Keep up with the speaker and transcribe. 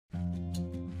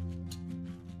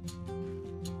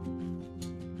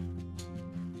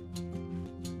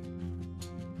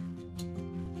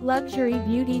Luxury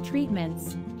beauty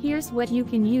treatments. Here's what you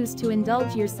can use to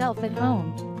indulge yourself at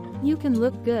home. You can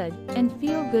look good and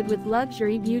feel good with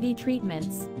luxury beauty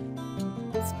treatments.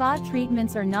 Spa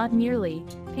treatments are not merely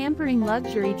pampering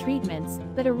luxury treatments,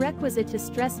 but a requisite to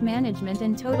stress management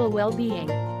and total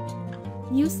well-being.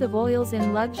 Use of oils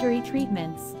in luxury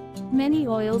treatments. Many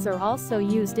oils are also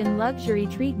used in luxury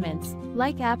treatments,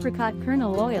 like apricot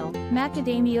kernel oil,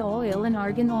 macadamia oil and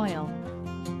argan oil.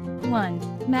 1.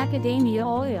 Macadamia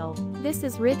oil. This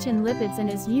is rich in lipids and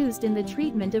is used in the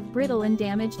treatment of brittle and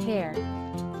damaged hair.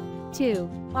 2.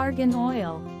 Argan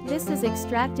oil. This is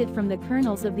extracted from the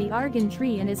kernels of the argan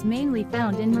tree and is mainly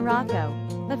found in Morocco.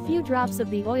 A few drops of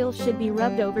the oil should be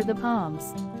rubbed over the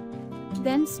palms.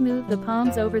 Then smooth the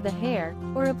palms over the hair,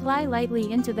 or apply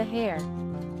lightly into the hair.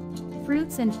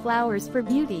 Fruits and flowers for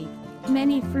beauty.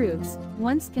 Many fruits,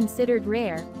 once considered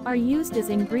rare, are used as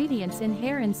ingredients in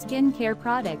hair and skin care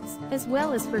products, as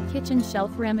well as for kitchen shelf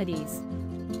remedies.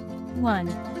 1.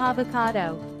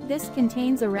 Avocado. This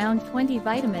contains around 20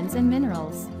 vitamins and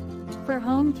minerals. For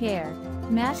home care,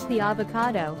 mash the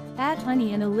avocado, add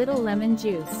honey and a little lemon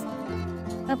juice.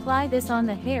 Apply this on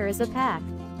the hair as a pack.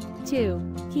 2.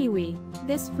 Kiwi.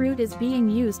 This fruit is being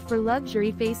used for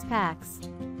luxury face packs.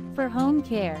 For home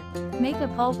care, make a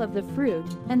pulp of the fruit,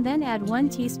 and then add 1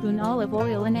 teaspoon olive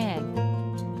oil and egg.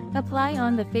 Apply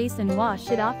on the face and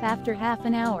wash it off after half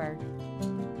an hour.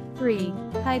 3.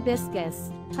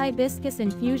 Hibiscus. Hibiscus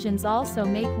infusions also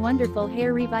make wonderful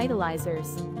hair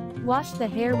revitalizers. Wash the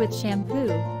hair with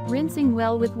shampoo, rinsing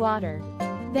well with water.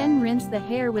 Then rinse the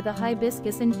hair with a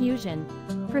hibiscus infusion.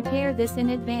 Prepare this in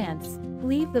advance.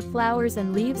 Leave the flowers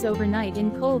and leaves overnight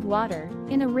in cold water,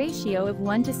 in a ratio of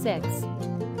 1 to 6.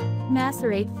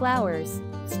 Macerate flowers.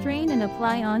 Strain and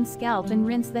apply on scalp and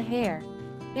rinse the hair.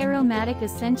 Aromatic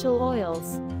essential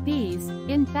oils. These,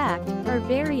 in fact, are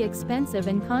very expensive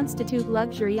and constitute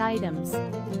luxury items.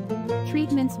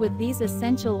 Treatments with these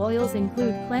essential oils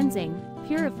include cleansing,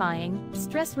 purifying,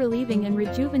 stress-relieving and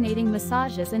rejuvenating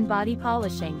massages and body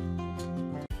polishing.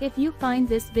 If you find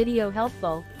this video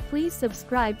helpful, please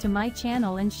subscribe to my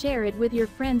channel and share it with your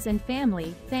friends and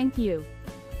family. Thank you.